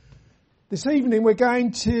This evening we're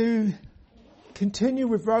going to continue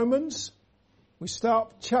with Romans. We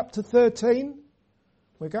start chapter 13.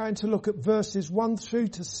 We're going to look at verses 1 through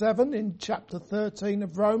to 7 in chapter 13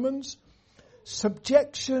 of Romans.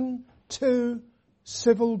 Subjection to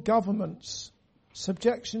civil governments.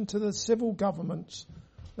 Subjection to the civil governments.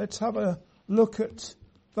 Let's have a look at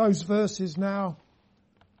those verses now.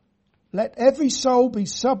 Let every soul be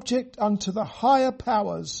subject unto the higher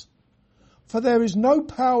powers, for there is no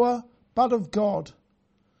power but of God.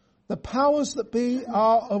 The powers that be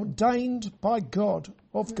are ordained by God,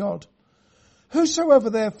 of God. Whosoever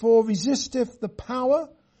therefore resisteth the power,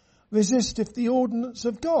 resisteth the ordinance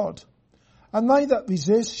of God. And they that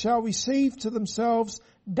resist shall receive to themselves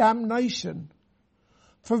damnation.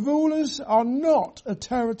 For rulers are not a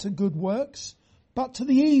terror to good works, but to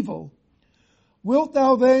the evil. Wilt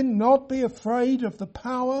thou then not be afraid of the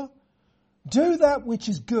power? Do that which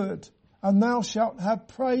is good, and thou shalt have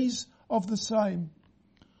praise of the same.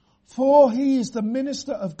 For he is the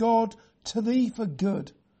minister of God to thee for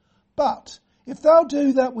good. But if thou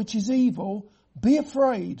do that which is evil, be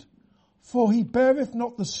afraid, for he beareth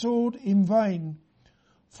not the sword in vain.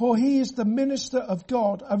 For he is the minister of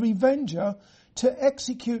God, a revenger, to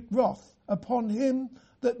execute wrath upon him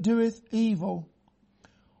that doeth evil.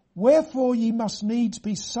 Wherefore ye must needs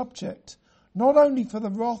be subject, not only for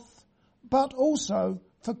the wrath, but also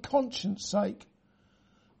for conscience sake.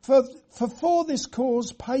 For this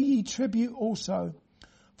cause pay ye tribute also,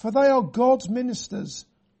 for they are God's ministers,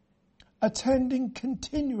 attending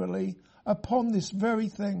continually upon this very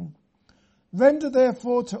thing. Render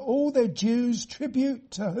therefore to all their dues tribute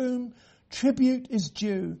to whom tribute is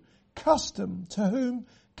due, custom to whom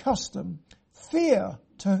custom, fear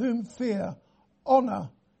to whom fear, honour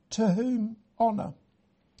to whom honour.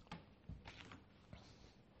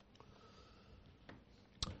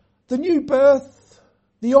 The new birth,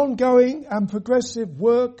 the ongoing and progressive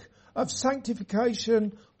work of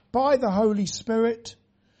sanctification by the Holy Spirit,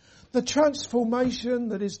 the transformation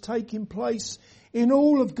that is taking place in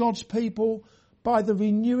all of God's people by the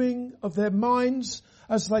renewing of their minds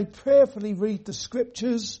as they prayerfully read the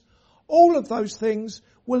scriptures, all of those things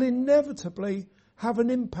will inevitably have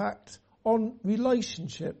an impact on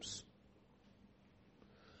relationships.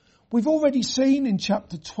 We've already seen in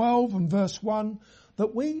chapter 12 and verse 1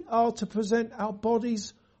 that we are to present our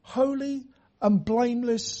bodies holy and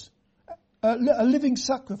blameless, a living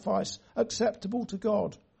sacrifice acceptable to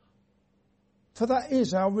God. For that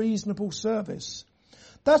is our reasonable service.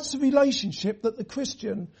 That's the relationship that the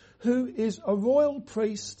Christian, who is a royal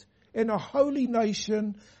priest in a holy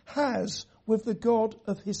nation, has with the God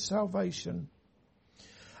of his salvation.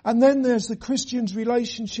 And then there's the Christian's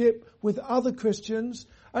relationship with other Christians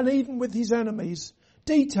and even with his enemies,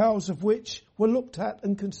 details of which were looked at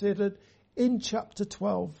and considered in chapter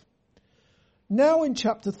 12. Now in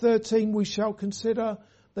chapter 13 we shall consider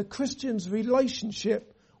the Christian's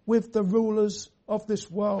relationship with the rulers of this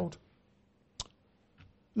world.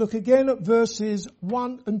 Look again at verses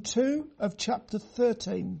 1 and 2 of chapter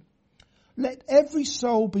 13. Let every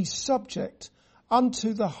soul be subject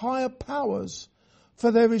unto the higher powers, for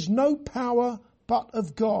there is no power but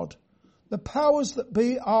of God. The powers that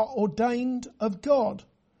be are ordained of God.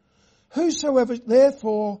 Whosoever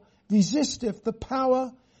therefore resisteth the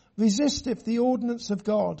power, resisteth the ordinance of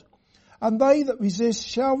God. And they that resist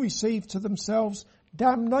shall receive to themselves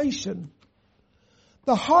damnation.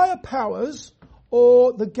 The higher powers,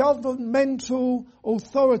 or the governmental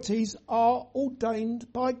authorities, are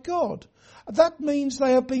ordained by God. That means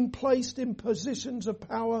they have been placed in positions of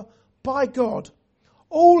power by God.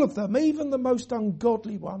 All of them, even the most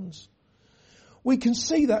ungodly ones. We can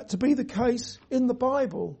see that to be the case in the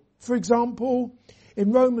Bible. For example,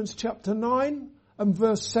 in Romans chapter 9 and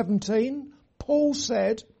verse 17, Paul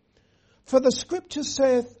said, For the scripture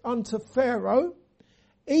saith unto Pharaoh,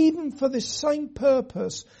 even for this same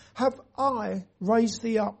purpose have I raised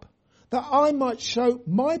thee up, that I might show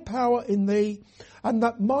my power in thee, and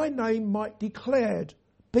that my name might be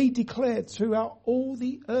declared throughout all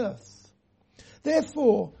the earth.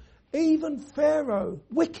 Therefore, even Pharaoh,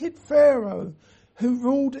 wicked Pharaoh, who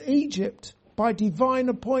ruled Egypt by divine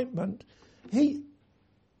appointment, he,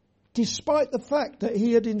 despite the fact that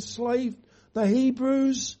he had enslaved the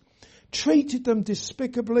Hebrews, treated them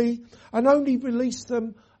despicably, and only released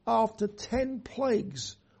them after 10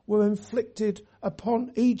 plagues were inflicted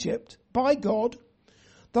upon Egypt by God,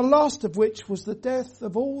 the last of which was the death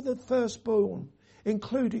of all the firstborn,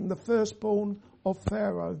 including the firstborn of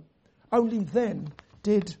Pharaoh. Only then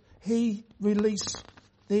did he release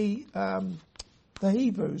the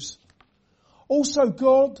Hebrews. Also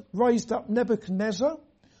God raised up Nebuchadnezzar,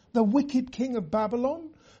 the wicked king of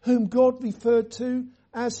Babylon, whom God referred to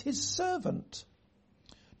as his servant,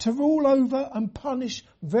 to rule over and punish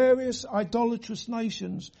various idolatrous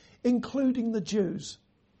nations, including the Jews.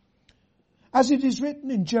 As it is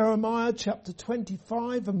written in Jeremiah chapter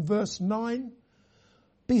 25 and verse 9,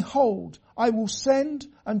 "Behold, I will send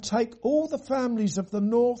and take all the families of the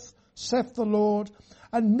north, saith the Lord,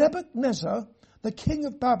 and Nebuchadnezzar, the king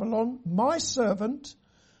of Babylon, my servant,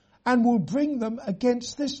 and will bring them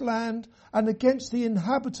against this land and against the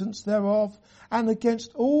inhabitants thereof and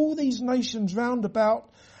against all these nations round about,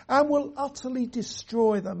 and will utterly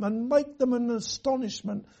destroy them and make them an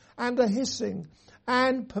astonishment and a hissing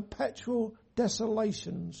and perpetual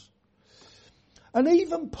desolations." And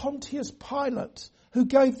even Pontius Pilate, who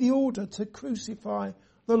gave the order to crucify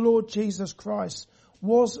the Lord Jesus Christ,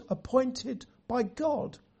 was appointed by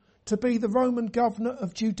God to be the Roman governor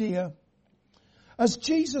of Judea. As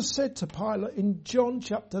Jesus said to Pilate in John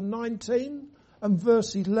chapter 19 and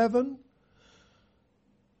verse 11,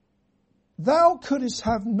 "Thou couldst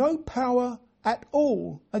have no power at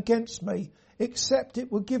all against me, except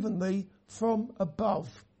it were given thee from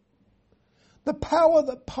above." The power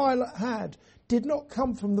that Pilate had did not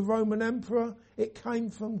come from the Roman emperor, it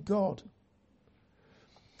came from God.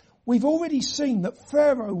 We've already seen that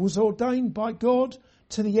Pharaoh was ordained by God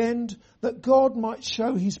to the end that God might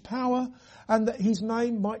show his power and that his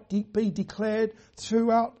name might be declared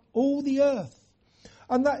throughout all the earth.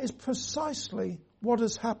 And that is precisely what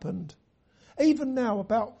has happened. Even now,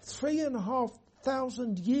 about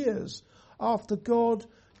 3,500 years after God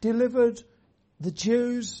delivered the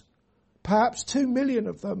Jews, perhaps 2 million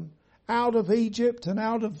of them, out of Egypt and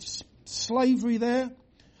out of slavery there,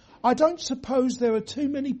 I don't suppose there are too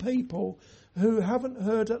many people who haven't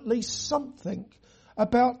heard at least something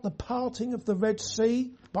about the parting of the Red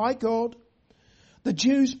Sea by God, the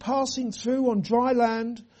Jews passing through on dry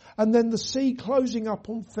land, and then the sea closing up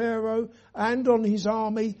on Pharaoh and on his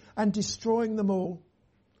army and destroying them all.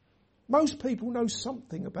 Most people know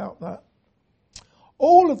something about that.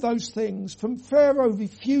 All of those things, from Pharaoh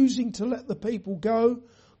refusing to let the people go,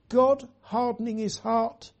 God hardening his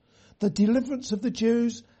heart, the deliverance of the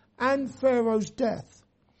Jews, and Pharaoh's death,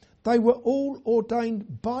 they were all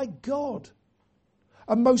ordained by God.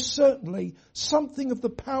 And most certainly, something of the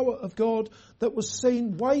power of God that was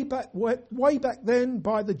seen way back then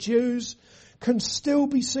by the Jews can still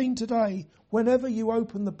be seen today whenever you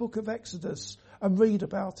open the book of Exodus and read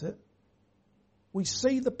about it. We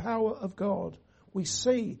see the power of God. We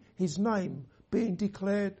see his name being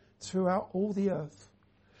declared throughout all the earth.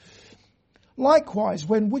 Likewise,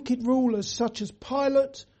 when wicked rulers such as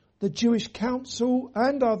Pilate, the Jewish council,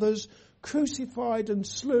 and others crucified and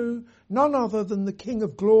slew none other than the King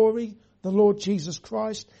of glory, the Lord Jesus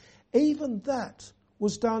Christ, even that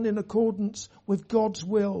was done in accordance with God's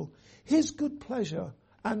will, his good pleasure,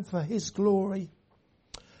 and for his glory.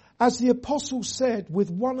 As the apostle said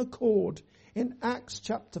with one accord in Acts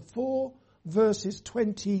chapter 4, verses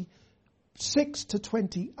 26 to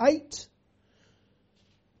 28,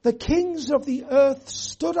 "The kings of the earth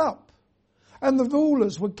stood up, and the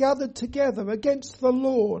rulers were gathered together against the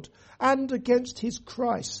Lord and against his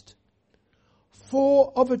Christ.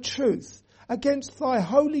 For of a truth, against thy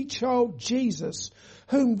holy child Jesus,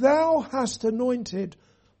 whom thou hast anointed,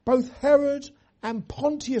 both Herod and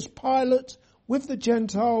Pontius Pilate with the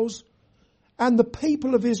Gentiles and the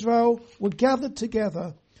people of Israel were gathered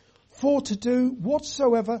together for to do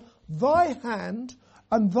whatsoever thy hand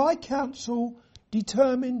and thy counsel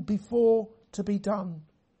determined before to be done."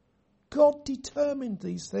 God determined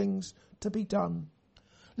these things to be done.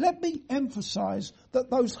 Let me emphasize that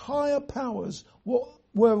those higher powers were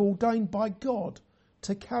ordained by God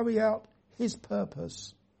to carry out his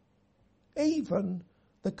purpose. Even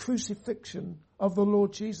the crucifixion of the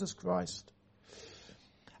Lord Jesus Christ.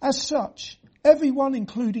 As such, everyone,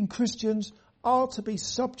 including Christians, are to be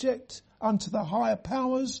subject unto the higher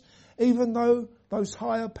powers, even though those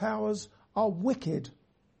higher powers are wicked.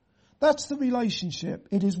 That's the relationship.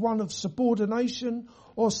 It is one of subordination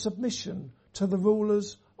or submission to the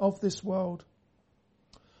rulers of this world.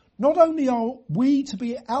 Not only are we to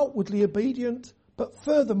be outwardly obedient, but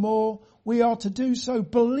furthermore, we are to do so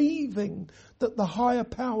believing that the higher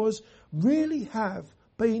powers really have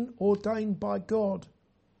been ordained by God.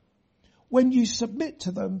 When you submit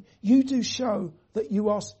to them, you do show that you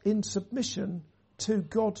are in submission to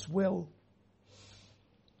God's will.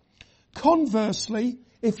 Conversely,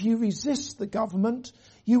 if you resist the government,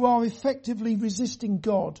 you are effectively resisting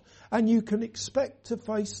God, and you can expect to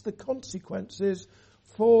face the consequences,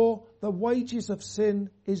 for the wages of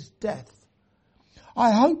sin is death.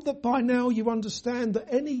 I hope that by now you understand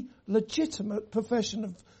that any legitimate profession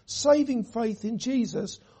of saving faith in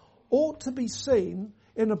Jesus ought to be seen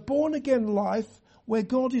in a born-again life where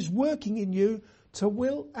God is working in you to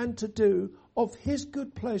will and to do of his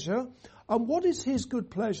good pleasure. And what is his good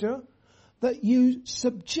pleasure? That you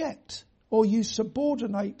subject or you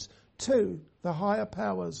subordinate to the higher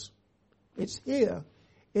powers. It's here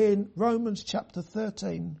in Romans chapter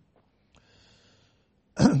 13.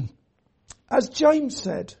 As James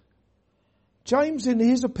said, James in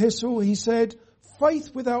his epistle, he said,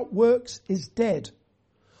 faith without works is dead.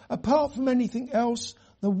 Apart from anything else,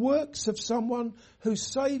 the works of someone whose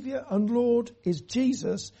Saviour and Lord is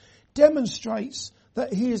Jesus demonstrates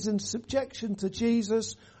that he is in subjection to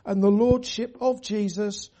Jesus and the Lordship of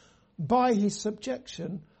Jesus by his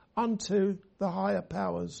subjection unto the higher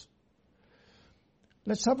powers.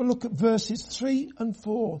 Let's have a look at verses 3 and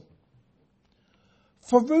 4.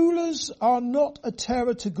 For rulers are not a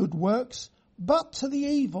terror to good works, but to the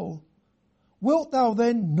evil. Wilt thou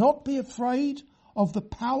then not be afraid of the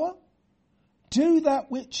power? Do that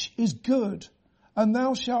which is good, and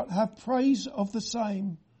thou shalt have praise of the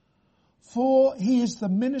same. For he is the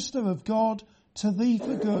minister of God to thee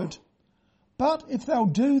for good. But if thou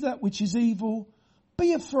do that which is evil,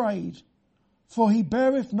 be afraid, for he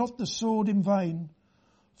beareth not the sword in vain.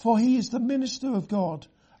 For he is the minister of God,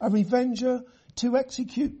 a revenger to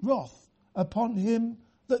execute wrath upon him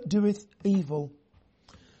that doeth evil.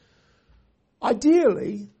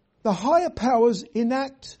 Ideally, the higher powers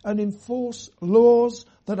enact and enforce laws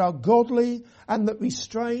that are godly and that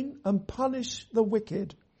restrain and punish the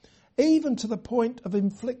wicked, even to the point of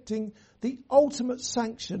inflicting the ultimate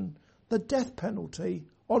sanction, the death penalty,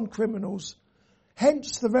 on criminals.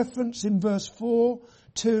 Hence the reference in verse 4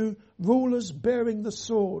 to rulers bearing the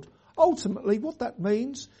sword. Ultimately, what that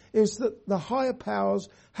means is that the higher powers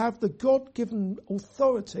have the God-given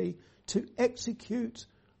authority to execute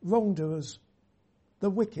wrongdoers, the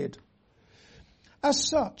wicked. As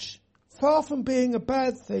such, far from being a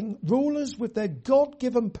bad thing, rulers with their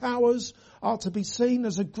God-given powers are to be seen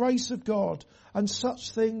as a grace of God, and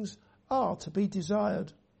such things are to be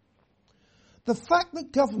desired. The fact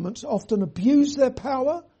that governments often abuse their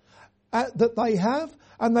power that they have,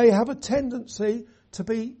 and they have a tendency to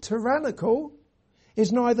be tyrannical,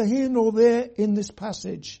 is neither here nor there in this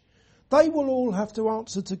passage. They will all have to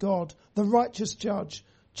answer to God, the righteous judge,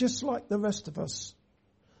 just like the rest of us.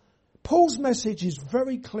 Paul's message is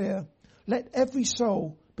very clear. Let every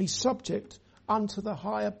soul be subject unto the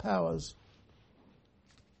higher powers.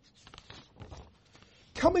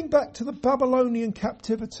 Coming back to the Babylonian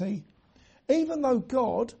captivity, even though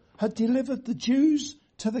God had delivered the Jews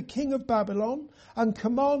to the king of Babylon and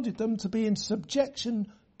commanded them to be in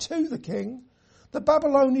subjection to the king, the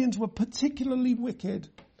Babylonians were particularly wicked.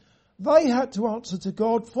 They had to answer to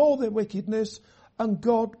God for their wickedness, and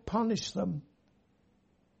God punished them.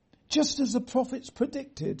 Just as the prophets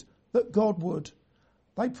predicted that God would.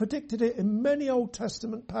 They predicted it in many Old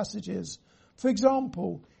Testament passages. For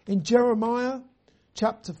example, in Jeremiah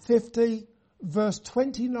chapter 50, verse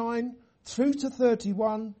 29 through to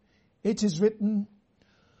 31, it is written,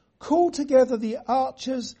 Call together the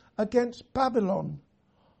archers against Babylon.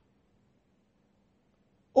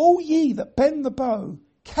 All ye that bend the bow,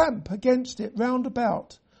 camp against it round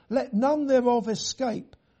about. Let none thereof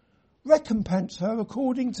escape. Recompense her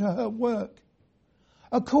according to her work,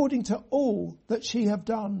 according to all that she have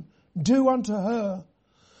done. Do unto her.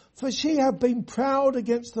 For she have been proud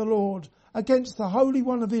against the Lord, against the Holy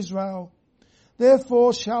One of Israel.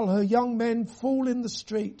 Therefore shall her young men fall in the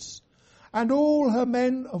streets, and all her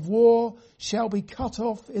men of war shall be cut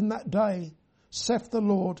off in that day, saith the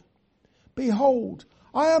Lord. Behold,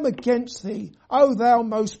 I am against thee, O thou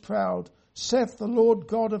most proud, saith the Lord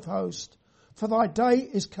God of hosts. For thy day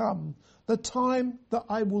is come, the time that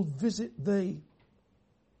I will visit thee.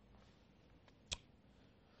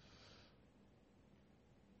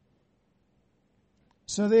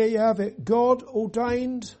 So there you have it. God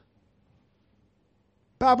ordained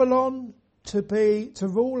Babylon to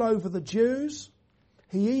rule over the Jews.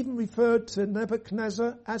 He even referred to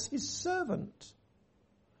Nebuchadnezzar as his servant.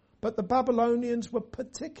 But the Babylonians were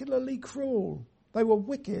particularly cruel. They were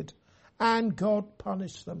wicked, and God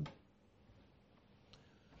punished them.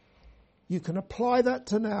 You can apply that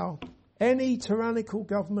to now. Any tyrannical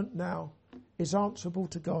government now is answerable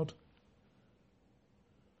to God.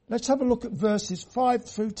 Let's have a look at verses 5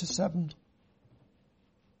 through to 7.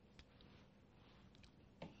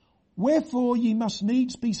 Wherefore ye must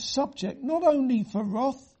needs be subject, not only for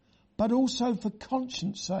wrath, but also for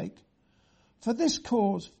conscience sake. For this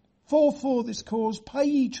cause pay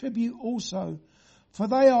ye tribute also, for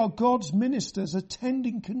they are God's ministers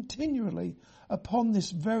attending continually upon this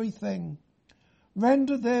very thing.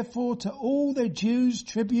 Render therefore to all their Jews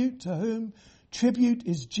tribute, to whom tribute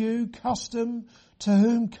is due, custom, to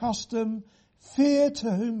whom custom, fear,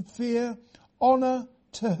 to whom fear, honour,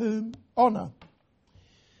 to whom honour.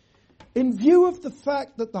 In view of the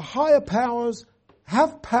fact that the higher powers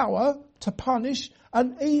have power to punish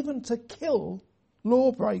and even to kill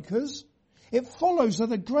lawbreakers, it follows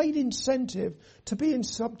that a great incentive to be in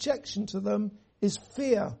subjection to them is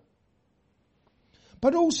fear.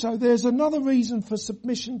 But also there's another reason for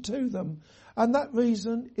submission to them, and that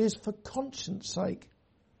reason is for conscience sake.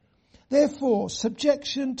 Therefore,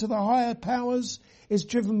 subjection to the higher powers is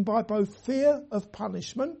driven by both fear of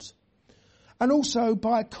punishment and also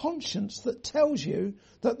by a conscience that tells you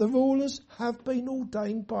that the rulers have been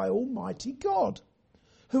ordained by Almighty God,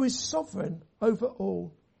 who is sovereign over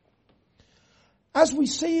all. As we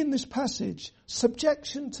see in this passage,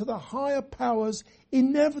 subjection to the higher powers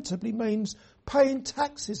inevitably means paying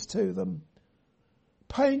taxes to them,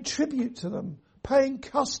 paying tribute to them, paying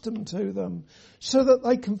custom to them, so that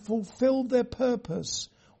they can fulfill their purpose,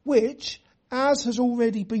 which, as has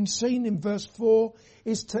already been seen in verse 4,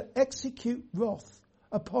 is to execute wrath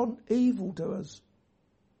upon evildoers.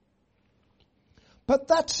 But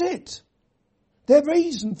that's it. Their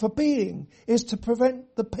reason for being is to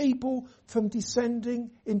prevent the people from descending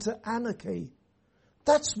into anarchy.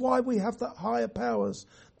 That's why we have the higher powers.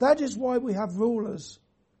 That is why we have rulers.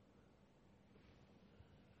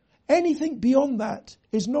 Anything beyond that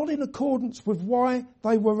is not in accordance with why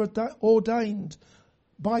they were ordained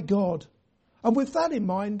by God. And with that in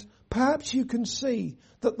mind, perhaps you can see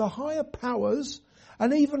that the higher powers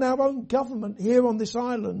and even our own government here on this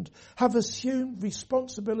island have assumed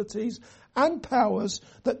responsibilities and powers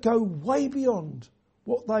that go way beyond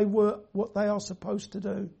what they are supposed to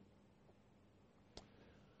do.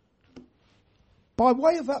 By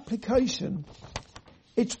way of application,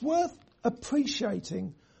 it's worth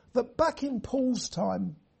appreciating that back in Paul's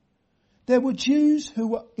time, there were Jews who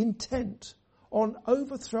were intent on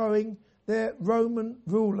overthrowing their Roman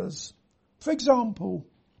rulers. For example,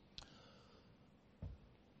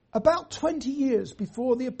 about 20 years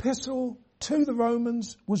before the epistle to the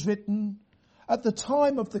Romans was written, at the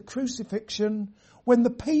time of the crucifixion, when the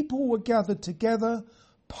people were gathered together,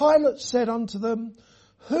 Pilate said unto them,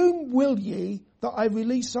 Whom will ye that I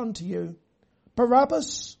release unto you,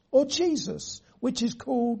 Barabbas or Jesus, which is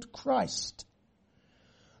called Christ?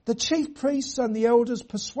 The chief priests and the elders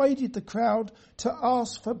persuaded the crowd to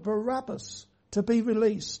ask for Barabbas to be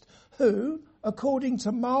released, who, according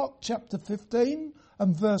to Mark chapter 15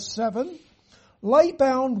 and verse 7, lay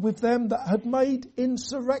bound with them that had made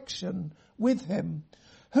insurrection with him,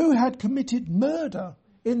 who had committed murder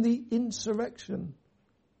in the insurrection.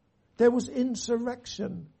 There was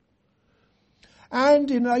insurrection. And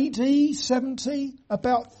in AD 70,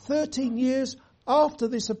 about 13 years after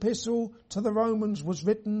this epistle to the Romans was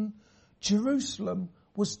written, Jerusalem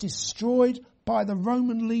was destroyed by the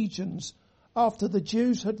Roman legions after the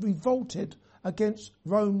Jews had revolted against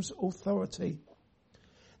Rome's authority.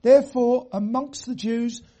 Therefore, amongst the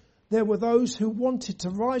Jews, there were those who wanted to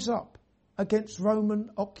rise up against Roman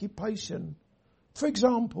occupation. For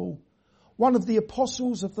example, one of the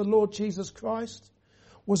apostles of the Lord Jesus Christ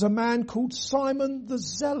was a man called Simon the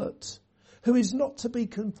Zealot, who is not to be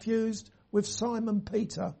confused with Simon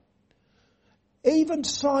Peter. Even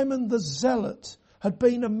Simon the Zealot had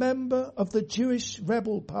been a member of the Jewish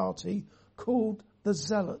rebel party called the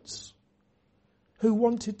Zealots, who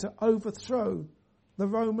wanted to overthrow the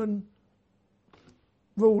Roman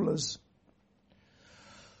rulers.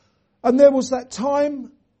 And there was that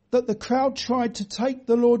time that the crowd tried to take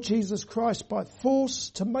the Lord Jesus Christ by force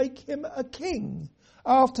to make him a king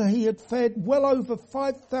after he had fed well over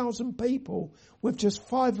 5,000 people with just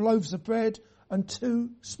 5 loaves of bread and 2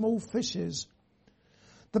 small fishes.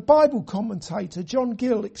 The Bible commentator John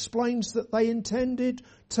Gill explains that they intended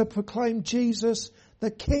to proclaim Jesus the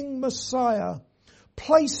King Messiah,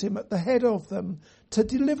 place him at the head of them to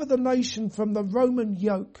deliver the nation from the Roman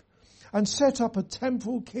yoke and set up a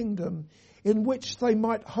temporal kingdom in which they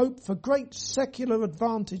might hope for great secular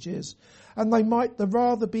advantages, and they might the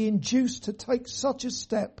rather be induced to take such a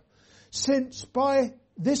step, since by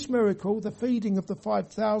this miracle, the feeding of the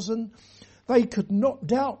 5,000, they could not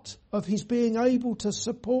doubt of his being able to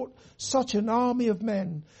support such an army of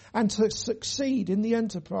men and to succeed in the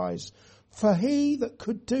enterprise. For he that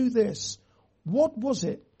could do this, what was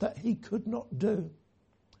it that he could not do?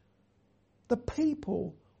 The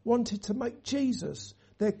people wanted to make Jesus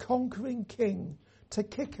their conquering king to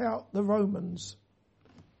kick out the Romans.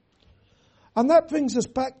 And that brings us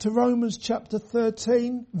back to Romans chapter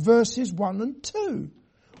 13, verses 1 and 2,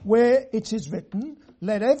 where it is written,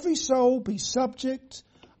 let every soul be subject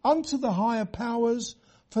unto the higher powers,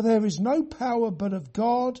 for there is no power but of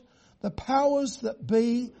God. The powers that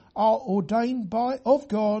be are ordained of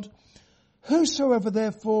God. Whosoever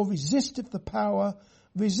therefore resisteth the power,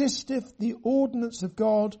 resisteth the ordinance of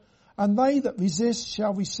God, and they that resist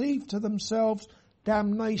shall receive to themselves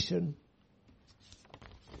damnation.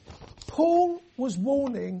 Paul was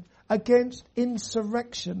warning against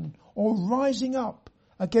insurrection or rising up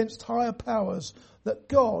against higher powers that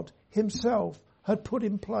God himself had put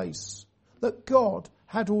in place, that God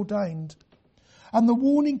had ordained. And the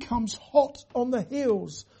warning comes hot on the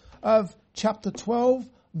heels of chapter 12,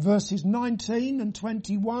 verses 19 and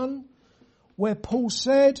 21, where Paul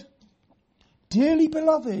said, Dearly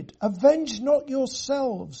beloved, avenge not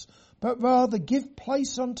yourselves, but rather give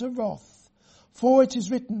place unto wrath. For it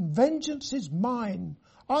is written, Vengeance is mine,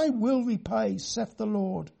 I will repay, saith the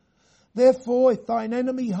Lord. Therefore, if thine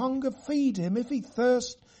enemy hunger, feed him. If he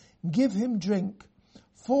thirst, give him drink.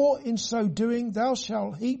 For in so doing thou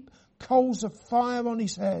shalt heap coals of fire on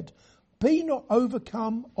his head. Be not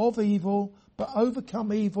overcome of evil, but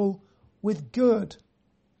overcome evil with good.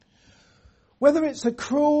 Whether it's a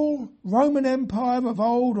cruel Roman Empire of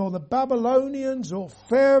old, or the Babylonians, or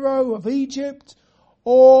Pharaoh of Egypt,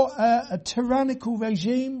 or a tyrannical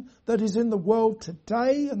regime that is in the world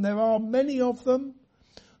today, and there are many of them,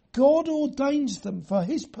 God ordains them for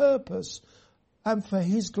his purpose and for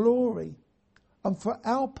his glory. And for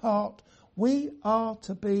our part, we are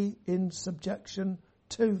to be in subjection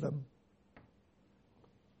to them.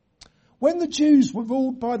 When the Jews were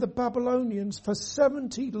ruled by the Babylonians for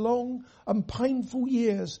 70 long and painful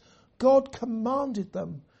years, God commanded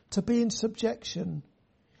them to be in subjection.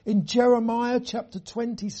 In Jeremiah chapter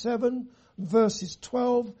 27, verses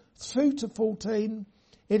 12 through to 14,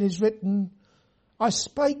 it is written, I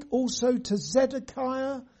spake also to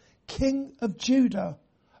Zedekiah, king of Judah,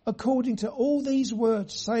 according to all these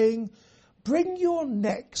words, saying, Bring your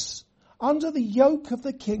necks under the yoke of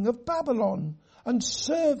the king of Babylon, and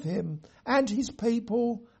serve him and his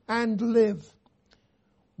people, and live.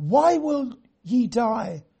 Why will ye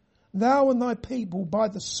die, thou and thy people, by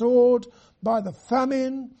the sword, by the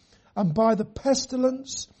famine, and by the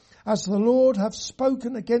pestilence, as the Lord hath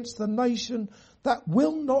spoken against the nation that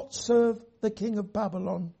will not serve the king of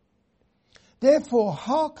Babylon? Therefore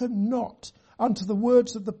hearken not unto the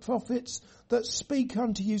words of the prophets that speak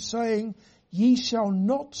unto you, saying, Ye shall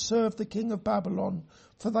not serve the king of Babylon,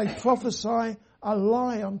 for they prophesy a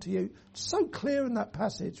lie unto you. It's so clear in that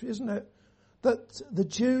passage, isn't it? That the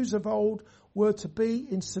Jews of old were to be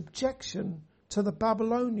in subjection to the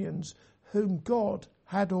Babylonians, whom God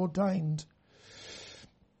had ordained.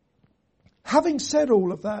 Having said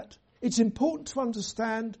all of that, it's important to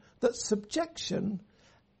understand that subjection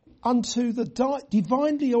unto the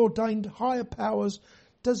divinely ordained higher powers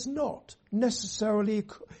does not necessarily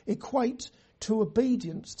equate to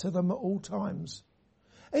obedience to them at all times.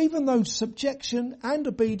 Even though subjection and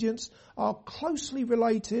obedience are closely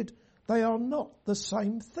related, they are not the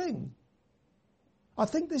same thing. I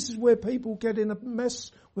think this is where people get in a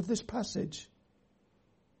mess with this passage.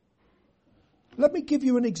 Let me give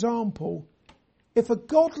you an example. If a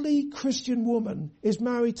godly Christian woman is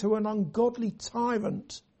married to an ungodly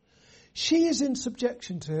tyrant, she is in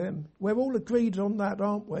subjection to him. We're all agreed on that,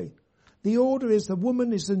 aren't we? The order is the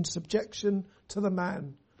woman is in subjection to the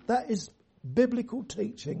man. That is biblical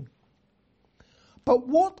teaching. But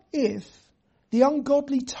what if the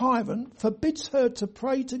ungodly tyrant forbids her to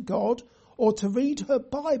pray to God or to read her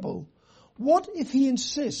Bible? What if he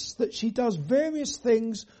insists that she does various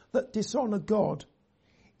things that dishonour God?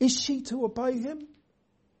 Is she to obey him?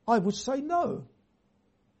 I would say no.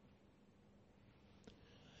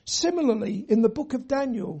 Similarly, in the book of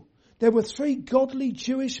Daniel, there were 3 godly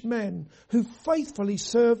Jewish men who faithfully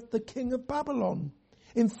served the king of Babylon.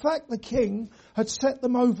 In fact, the king had set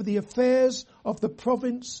them over the affairs of the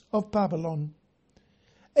province of Babylon.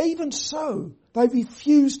 Even so, they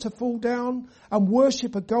refused to fall down and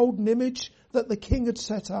worship a golden image that the king had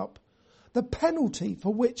set up, the penalty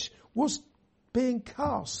for which was being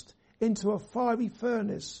cast into a fiery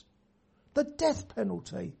furnace, the death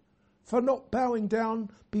penalty for not bowing down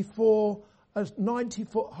before a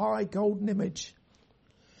 90-foot high golden image.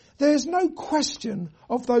 There is no question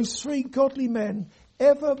of those 3 godly men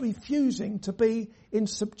ever refusing to be in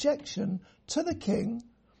subjection to the king,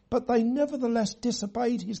 but they nevertheless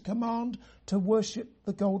disobeyed his command to worship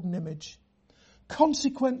the golden image.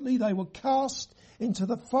 Consequently, they were cast into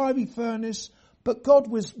the fiery furnace, but God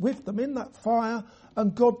was with them in that fire,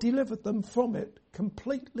 and God delivered them from it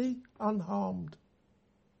completely unharmed.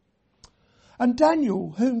 And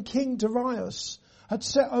Daniel, whom King Darius had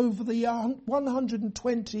set over the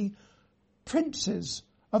 120 princes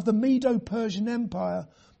of the Medo-Persian Empire,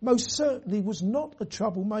 most certainly was not a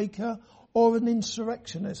troublemaker or an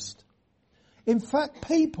insurrectionist. In fact,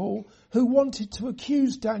 people who wanted to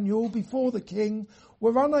accuse Daniel before the king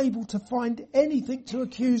were unable to find anything to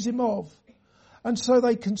accuse him of, and so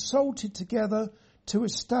they consulted together to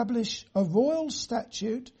establish a royal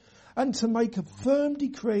statute and to make a firm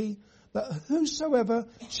decree that whosoever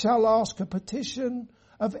shall ask a petition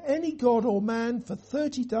of any god or man for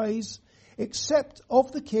 30 days, except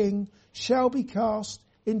of the king, shall be cast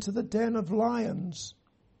into the den of lions.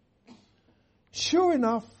 Sure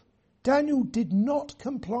enough, Daniel did not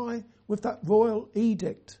comply with that royal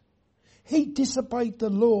edict. He disobeyed the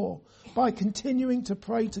law by continuing to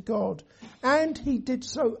pray to God, and he did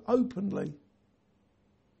so openly.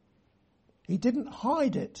 He didn't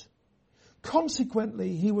hide it.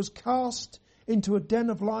 Consequently, he was cast into a den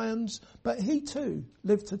of lions, but he too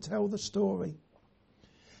lived to tell the story.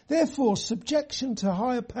 Therefore, subjection to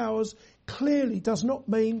higher powers clearly does not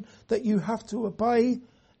mean that you have to obey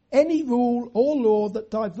any rule or law that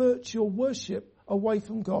diverts your worship away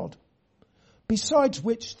from God. Besides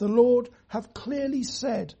which the Lord hath clearly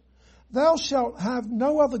said, Thou shalt have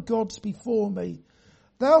no other gods before me.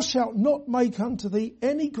 Thou shalt not make unto thee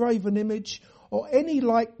any graven image or any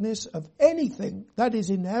likeness of anything that is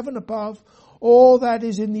in heaven above, or that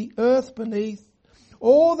is in the earth beneath,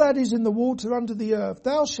 or that is in the water under the earth.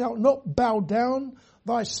 Thou shalt not bow down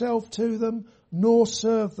thyself to them, nor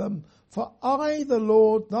serve them. For I, the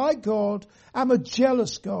Lord thy God, am a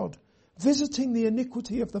jealous God, visiting the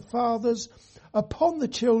iniquity of the fathers upon the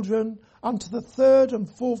children unto the third and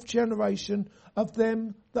fourth generation of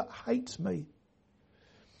them that hate me.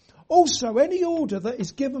 Also, any order that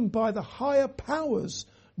is given by the higher powers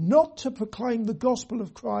not to proclaim the gospel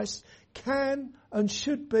of Christ can and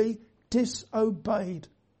should be disobeyed.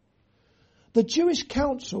 The Jewish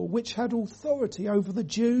council, which had authority over the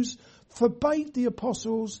Jews, forbade the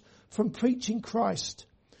apostles from preaching Christ.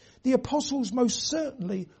 The apostles most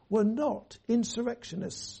certainly were not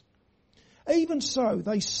insurrectionists. Even so,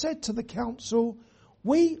 they said to the council,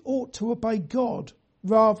 we ought to obey God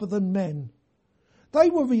rather than men. They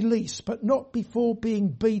were released, but not before being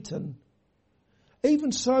beaten.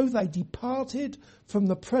 Even so, they departed from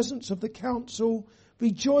the presence of the council,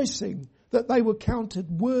 rejoicing that they were counted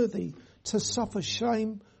worthy to suffer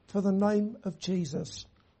shame for the name of Jesus.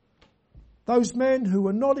 Those men who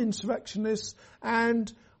were not insurrectionists,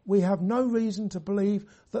 and we have no reason to believe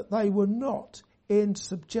that they were not in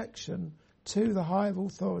subjection to the higher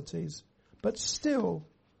authorities, but still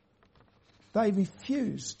they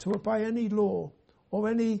refused to obey any law or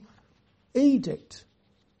any edict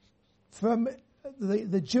from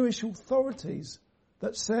the Jewish authorities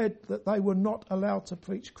that said that they were not allowed to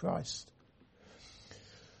preach Christ.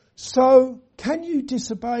 So, can you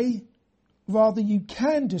disobey? Rather, you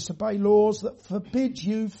can disobey laws that forbid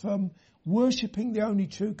you from worshipping the only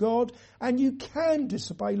true God, and you can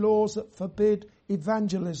disobey laws that forbid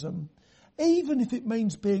evangelism, even if it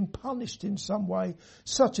means being punished in some way,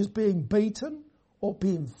 such as being beaten or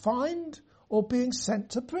being fined or being sent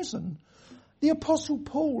to prison. The Apostle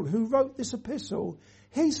Paul, who wrote this epistle,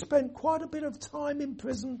 he spent quite a bit of time in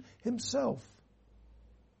prison himself.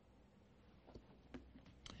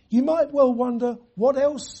 You might well wonder what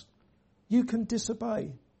else you can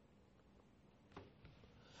disobey.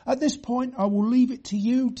 At this point, I will leave it to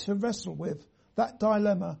you to wrestle with that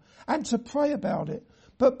dilemma and to pray about it.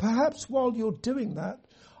 But perhaps while you're doing that,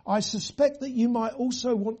 I suspect that you might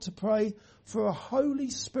also want to pray for a Holy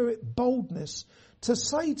Spirit boldness to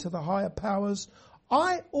say to the higher powers,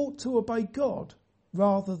 I ought to obey God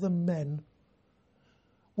rather than men.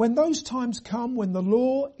 When those times come when the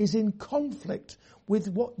law is in conflict with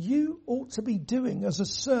what you ought to be doing as a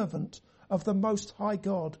servant of the Most High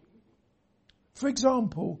God. For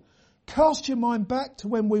example, cast your mind back to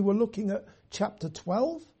when we were looking at chapter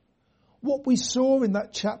 12. What we saw in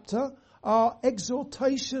that chapter are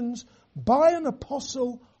exhortations by an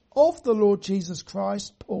apostle of the Lord Jesus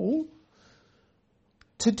Christ, Paul,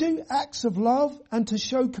 to do acts of love and to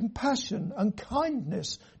show compassion and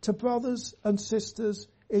kindness to brothers and sisters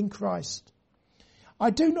in Christ. I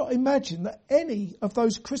do not imagine that any of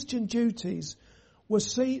those Christian duties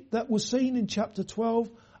that were seen in chapter 12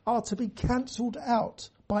 are to be cancelled out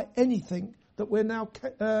by anything that we're now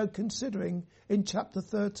considering in chapter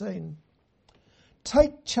 13.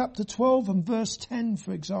 Take chapter 12 and verse 10,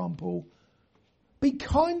 for example. Be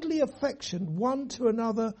kindly affectioned one to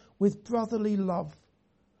another with brotherly love.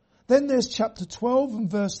 Then there's chapter 12 and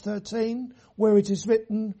verse 13, where it is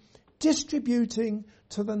written, distributing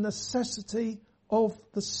to the necessity of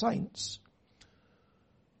the saints.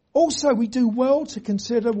 Also, we do well to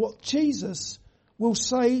consider what Jesus will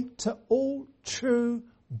say to all true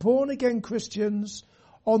born-again Christians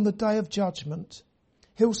on the day of judgment.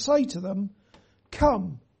 He'll say to them,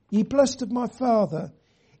 "Come, ye blessed of my Father,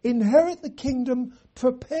 inherit the kingdom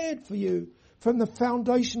prepared for you from the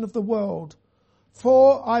foundation of the world.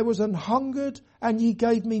 For I was an hungered, and ye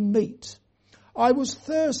gave me meat. I was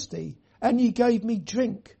thirsty, and ye gave me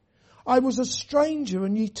drink. I was a stranger,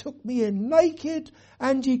 and ye took me in. Naked,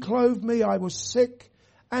 and ye clothed me. I was sick,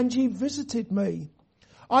 and ye visited me.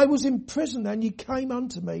 I was in prison, and ye came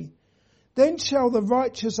unto me. Then shall the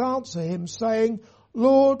righteous answer him, saying,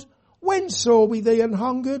 Lord, when saw we thee an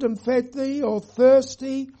hungered, and fed thee, or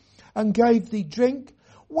thirsty, and gave thee drink?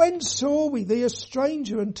 When saw we thee a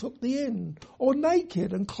stranger, and took thee in, or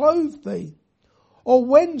naked, and clothed thee? Or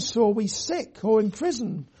when saw we sick, or in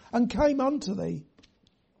prison, and came unto thee?"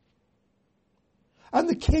 And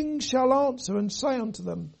the king shall answer and say unto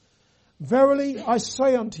them, "Verily I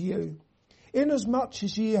say unto you, inasmuch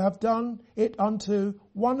as ye have done it unto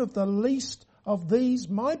one of the least of these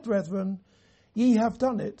my brethren, ye have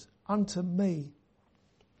done it unto me."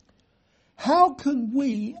 How can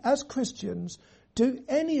we as Christians do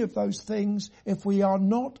any of those things if we are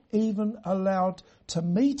not even allowed to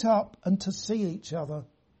meet up and to see each other?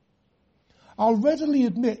 I'll readily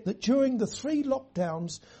admit that during the 3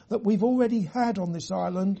 lockdowns that we've already had on this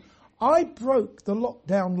island, I broke the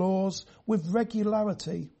lockdown laws with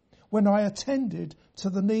regularity when I attended to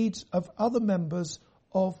the needs of other members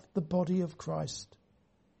of the body of Christ.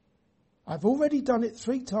 I've already done it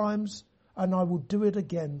 3 times, and I will do it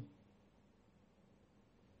again.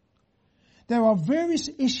 There are various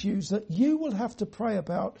issues that you will have to pray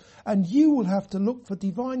about, and you will have to look for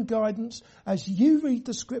divine guidance as you read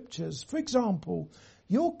the scriptures. For example,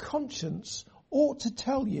 your conscience ought to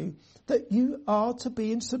tell you that you are to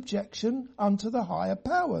be in subjection unto the higher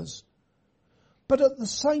powers. But at the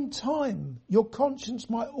same time, your conscience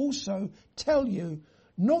might also tell you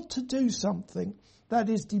not to do something that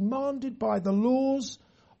is demanded by the laws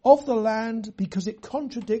of the land because it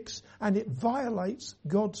contradicts and it violates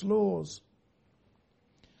God's laws.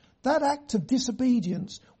 That act of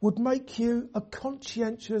disobedience would make you a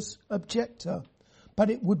conscientious objector,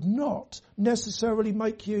 but it would not necessarily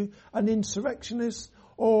make you an insurrectionist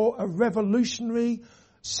or a revolutionary,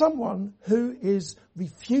 someone who is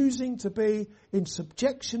refusing to be in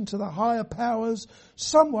subjection to the higher powers,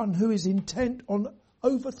 someone who is intent on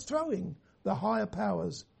overthrowing the higher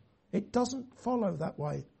powers. It doesn't follow that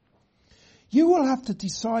way. You will have to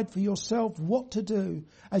decide for yourself what to do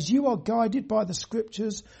as you are guided by the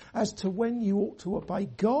scriptures as to when you ought to obey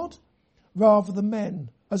God rather than men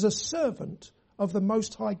as a servant of the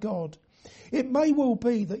Most High God. It may well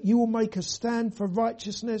be that you will make a stand for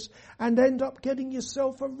righteousness and end up getting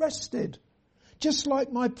yourself arrested, just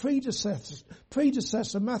like my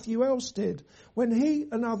predecessor Matthew Else did when he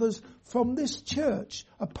and others from this church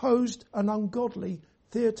opposed an ungodly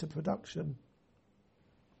theatre production.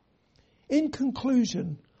 In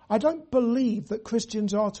conclusion, I don't believe that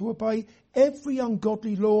Christians are to obey every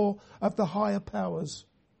ungodly law of the higher powers.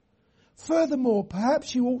 Furthermore,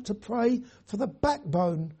 perhaps you ought to pray for the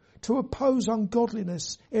backbone to oppose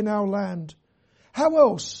ungodliness in our land. How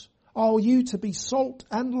else are you to be salt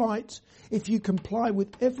and light if you comply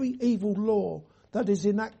with every evil law that is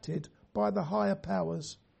enacted by the higher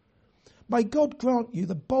powers? May God grant you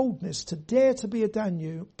the boldness to dare to be a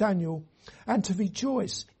Daniel and to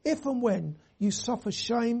rejoice if and when you suffer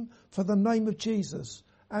shame for the name of Jesus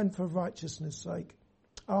and for righteousness' sake.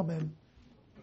 Amen.